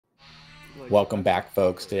Welcome back,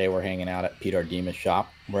 folks. Today we're hanging out at Pete Aardema's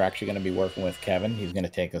shop. We're actually going to be working with Kevin. He's going to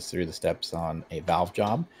take us through the steps on a valve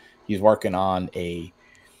job. He's working on the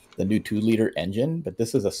new 2-liter engine, but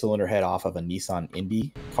this is a cylinder head off of a Nissan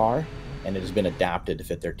Indy car, and it has been adapted to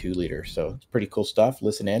fit their 2-liter. So it's pretty cool stuff.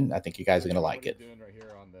 Listen in. I think you guys are going to like it. Doing right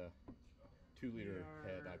here on the 2-liter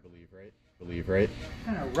head, I believe, right?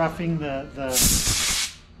 Kind of roughing the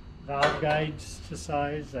valve guides to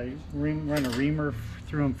size. I run a reamer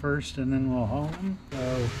through them first, and then we'll hone them.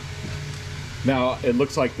 So now it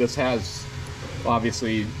looks like this has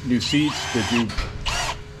obviously new seats. Did you?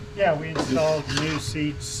 Yeah, we installed new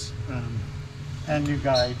seats and new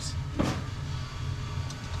guides.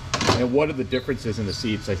 And what are the differences in the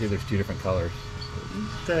seats? I see there's 2 different colors.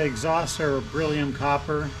 The exhausts are beryllium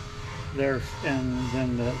copper.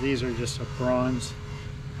 These are just a bronze.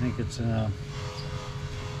 I think it's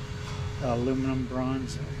aluminum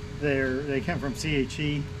bronze. They come from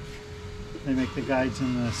CHE. They make the guides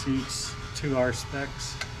and the seats to our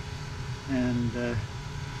specs, and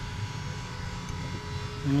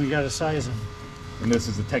we got to size them. And this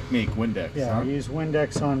is the Technique Windex. Yeah, huh? we use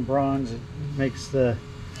Windex on bronze. It makes the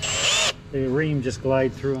ream just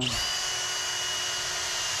glide through them.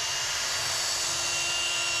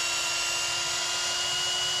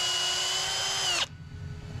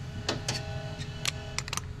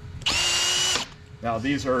 Now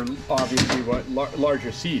these are obviously what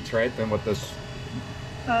larger seats, right, than what this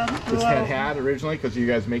head had originally, because you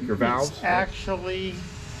guys make your valves. It's actually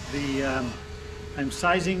I'm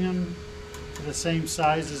sizing them to the same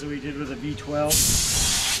size as we did with a V12,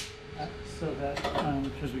 so that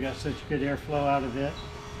because we got such good airflow out of it.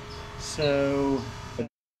 So the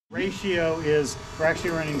ratio is we're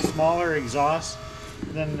actually running smaller exhaust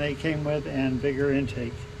than they came with and bigger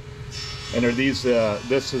intake. And are these,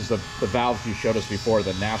 this is the valves you showed us before,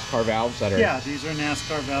 the NASCAR valves that are... Yeah, these are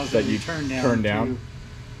NASCAR valves that you turn down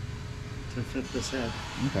to fit this head.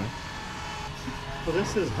 Okay. Well,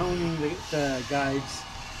 this is honing the guides,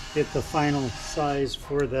 get the final size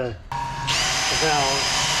for the valve.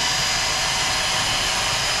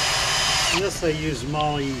 And this I use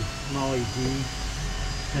Molly D.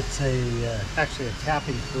 It's actually a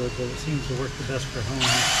tapping fluid, but it seems to work the best for honing.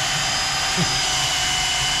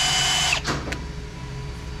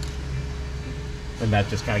 And that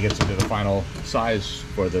just kind of gets into the final size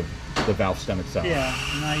for the valve stem itself. Yeah,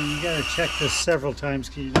 now you got to check this several times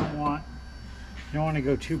because you don't want to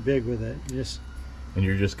go too big with it. And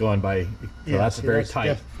you're just going by. So that's very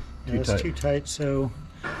tight. That's too tight. So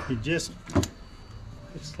you just,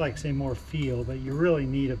 it's like say more feel, but you really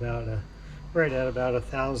need about right at about a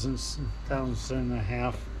thousandth and a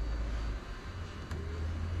half.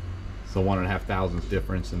 So 1.5 thousandths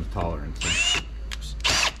difference in the tolerance.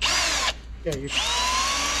 Yeah, you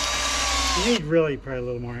need really probably a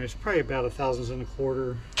little more. It's probably about 1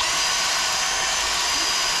 1/4.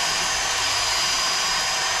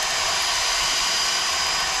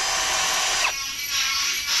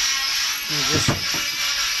 And just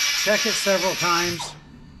check it several times.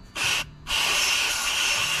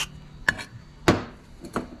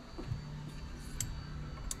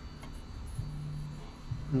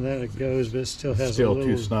 And that it goes, but it still has a little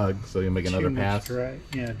too snug, so you make another pass.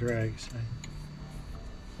 Drags.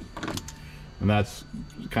 And that's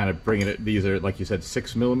kind of bringing it. These are, like you said,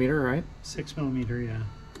 6mm, right? 6mm, yeah.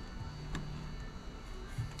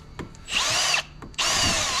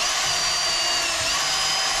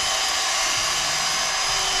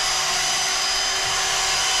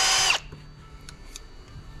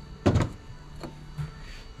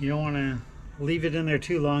 You don't want to leave it in there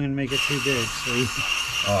too long and make it too big. So you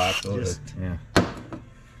absolutely. Yeah.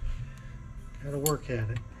 Got to work at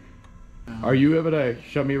it. Are you able to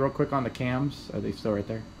show me real quick on the cams? Are they still right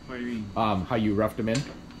there? What do you mean? How you roughed them in?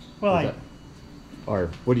 Well,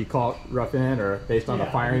 or what do you call it, roughing in, or based on the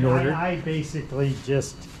firing order? I basically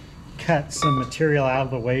just cut some material out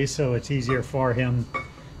of the way so it's easier for him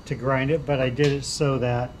to grind it, but I did it so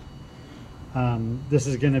that this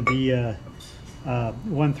is going to be a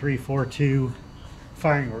 1342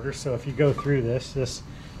 firing order. So if you go through this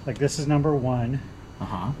is number 1,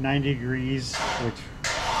 90 degrees, which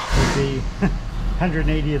would be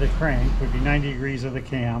 180 of the crank, would be 90 degrees of the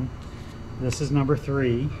cam. This is number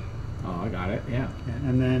 3. Oh, I got it. Yeah.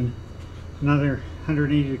 And then another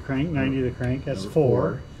 180 of the crank, 90 of the crank. That's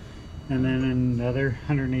 4. And then another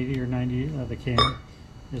 180 or 90 of the cam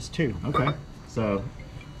is 2. Okay. So.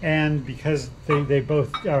 And because they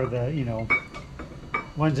both are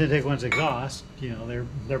one's intake, one's exhaust.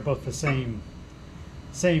 They're both the same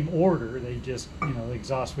same order. They just, you know, the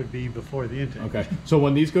exhaust would be before the intake. Okay. So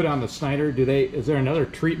when these go down the Snyder, is there another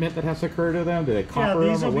treatment that has to occur to them? Do they copper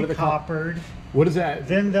these them? will be coppered. What is that?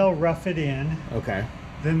 Then they'll rough it in. Okay.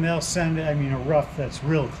 Then they'll send it, I mean, a rough that's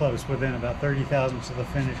real close, within about 30 thousandths of the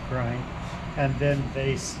finished grind. And then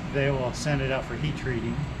they will send it out for heat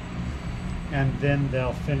treating. And then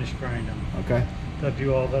they'll finish grind them. Okay. They'll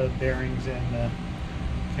do all the bearings and the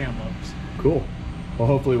cam lobes. Cool. Well,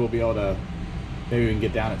 hopefully we'll be able to, maybe we can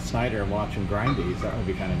get down at Snyder and watch them grind these. That would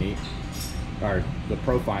be kind of neat. Or the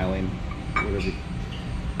profiling.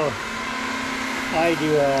 I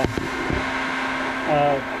do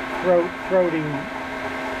a throating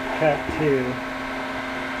cut too.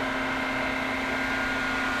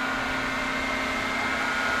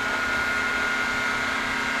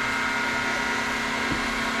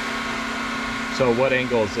 So what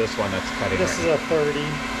angle is this one that's cutting? This right is a 30.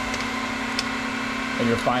 And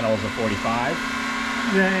your final is a 45?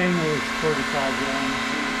 The angle is 45 down.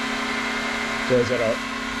 So is it a...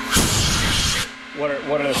 What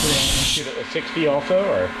are the three? A 60 also,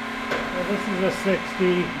 or? Well, this is a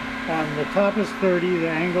 60. The top is 30. The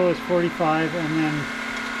angle is 45, and then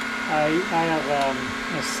I have a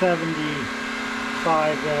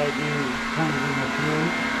 75 that I do comes in the through.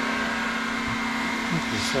 This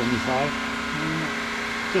is 75.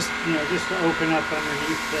 Just, you know, just to open up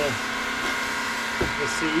underneath the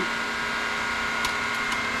seat.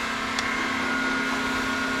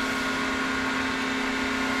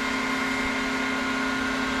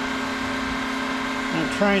 I'm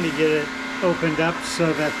trying to get it opened up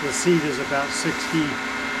so that the seat is about 60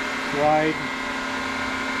 wide,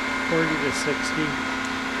 40 to 60.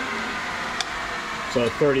 So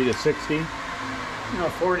 30 to 60? No,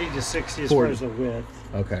 40 to 60 as 40. far as the width.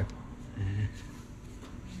 Okay.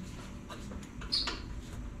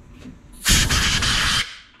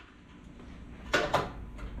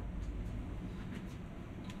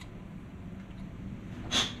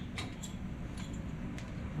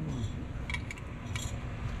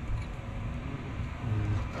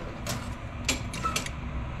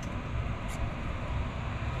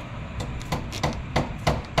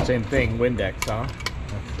 Same thing, Windex, huh?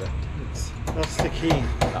 That's the key.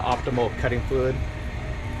 The optimal cutting fluid.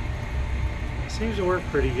 Seems to work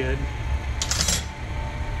pretty good.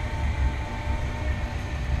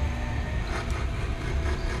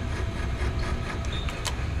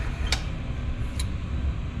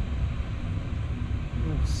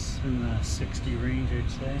 It's in the 60 range, I'd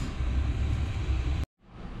say.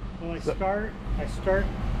 Well, I start,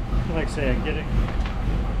 like I say, I get it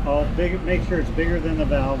all big, make sure it's bigger than the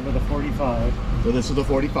valve with a 45. So this is the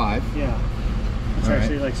 45? Yeah. It's all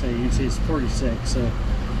actually, right. like I say, you can see it's 46, so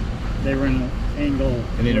they run an angle.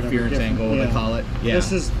 An interference angle, they call it. Yeah.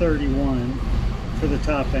 This is 31 for the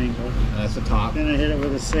top angle. That's the top. Then I hit it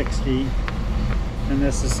with a 60, and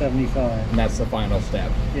this is 75. And that's the final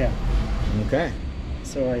step. Yeah. Okay.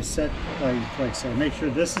 So I set, like I said, make sure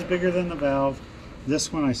this is bigger than the valve.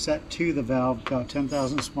 This one I set to the valve, about 10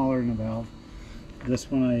 thousandths smaller than the valve.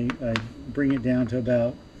 This one I bring it down to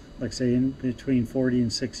about, like say, in between 40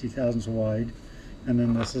 and 60 thousandths wide. And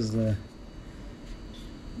then this is the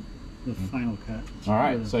final cut. All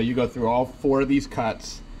right, so you go through all 4 of these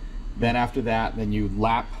cuts. Then after that, then you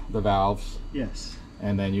lap the valves. Yes.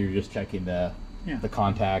 And then you're just checking the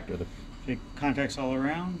contact or the... Okay, contacts all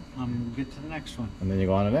around. I'm get to the next one. And then you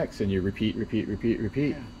go on to the next, and you repeat.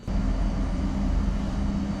 Yeah.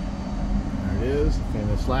 There it is, the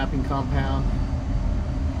famous lapping compound.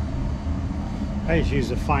 I just use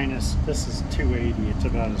the finest. This is 280. It's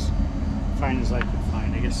about as fine as I could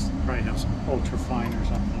find. I guess probably have some ultra fine or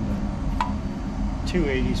something, but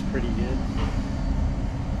 280 is pretty good.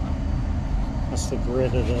 That's the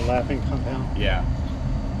grit of the lapping compound. Yeah.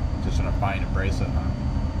 Just in a fine abrasive, huh?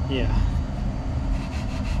 Yeah.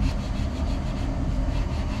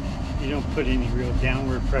 You don't put any real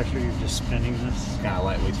downward pressure. You're just spinning this. Kind of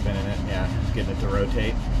lightly spinning it, yeah. Just getting it to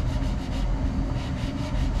rotate.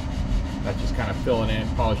 That's just kind of filling in,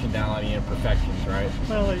 polishing down any imperfections, right?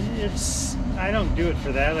 Well, I don't do it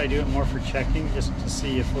for that. I do it more for checking, just to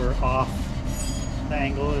see if we're off. The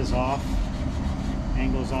angle is off.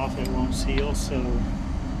 Angle's off, it won't seal. So,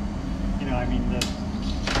 you know, I mean,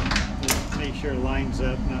 make sure it lines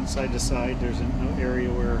up, not side to side. There's no area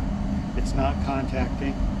where it's not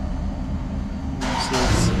contacting. So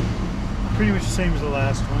it's pretty much the same as the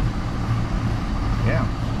last one. Yeah.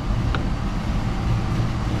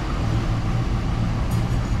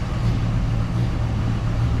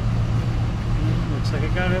 Looks like I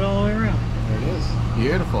got it all the way around. There it is.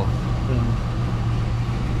 Beautiful.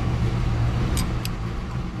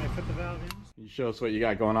 Can I put the valve in? You show us what you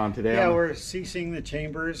got going on today. Yeah, we're ceasing the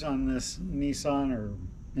chambers on this Nissan or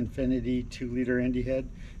Infinity 2-liter Indy head.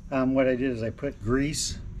 What I did is I put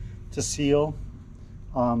grease to seal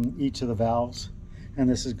each of the valves, and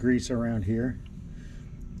this is grease around here.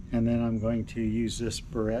 And then I'm going to use this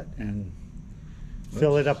Billet and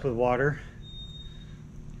fill it up with water.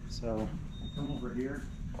 So I come over here.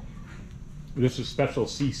 This is special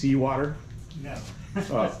CC water? No,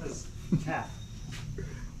 Oh. this is tap.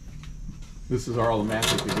 This is all the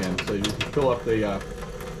magic again. So you can fill up the,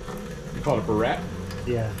 you call it a Billet?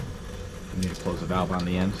 Yeah. You need to close the valve on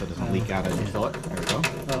the end so it doesn't leak out as you fill it. There we go.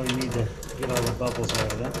 Well, you need to get all the bubbles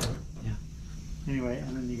out of that. Yeah. Anyway,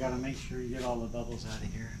 and then you got to make sure you get all the bubbles out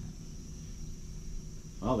of here.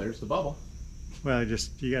 Well, there's the bubble. Well, you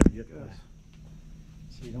got to get the,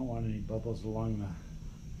 so you don't want any bubbles along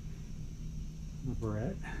the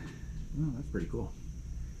Billet. Oh, that's pretty cool.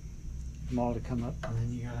 Them all to come up, and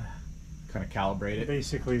then you got to Kind of calibrate it.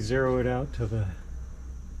 basically zero it out to the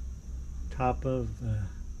top of the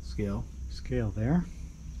Scale. scale there.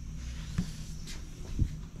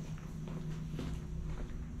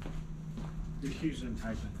 Just using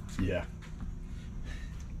typing. Yeah.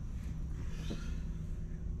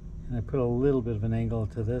 And I put a little bit of an angle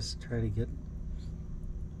to this, try to get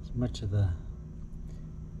as much of the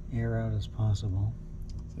air out as possible.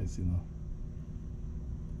 So I see the...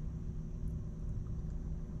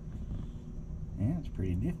 Yeah, it's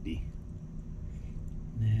pretty nifty.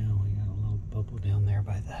 Now we got a little bubble down there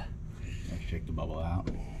by the... Let's shake the bubble out.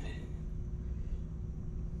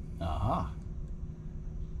 Aha.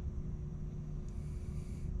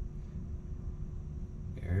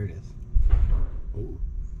 There it is. Ooh.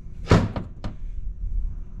 What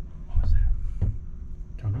was that?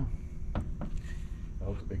 Don't know. That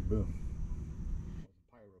was a big boom.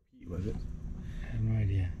 Pyro heat, was it? I have no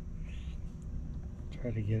idea.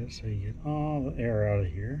 Try to get it so you get all the air out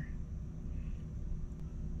of here.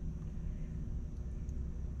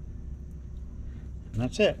 And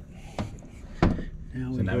that's it.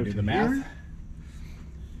 Now we now go do to the math. here,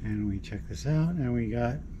 and we check this out, and we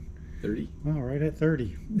got 30. well right at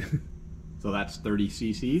 30. So that's 30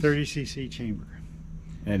 cc's? 30 cc chamber.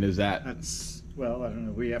 And is that... That's, well, I don't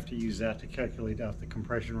know. We have to use that to calculate out the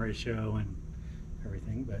compression ratio and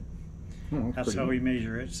everything, but that's how we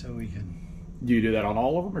measure it, so we can. Do you do that on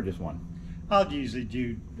all of them or just one? I'll usually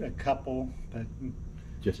do a couple, but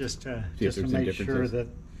just to make sure that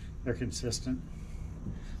they're consistent.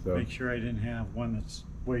 So, Make sure I didn't have one that's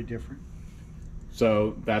way different.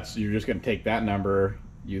 so that's, you're just going to take that number,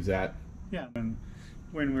 use that. Yeah, and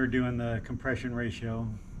when we're doing the compression ratio,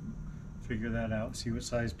 figure that out, see what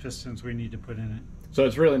size pistons we need to put in it. So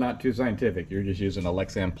it's really not too scientific. You're just using a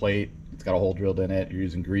Lexan plate. It's got a hole drilled in it. You're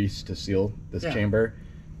using grease to seal this chamber.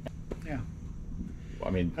 Yeah. I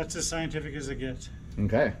mean, That's as scientific as it gets.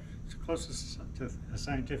 okay. It's the closest to a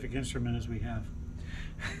scientific instrument as we have.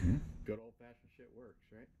 Good old-fashioned shit works,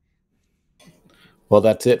 right? Well,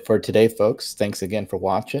 that's it for today, folks. Thanks again for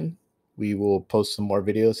watching. We will post some more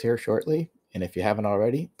videos here shortly. And if you haven't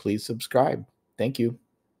already, please subscribe. Thank you.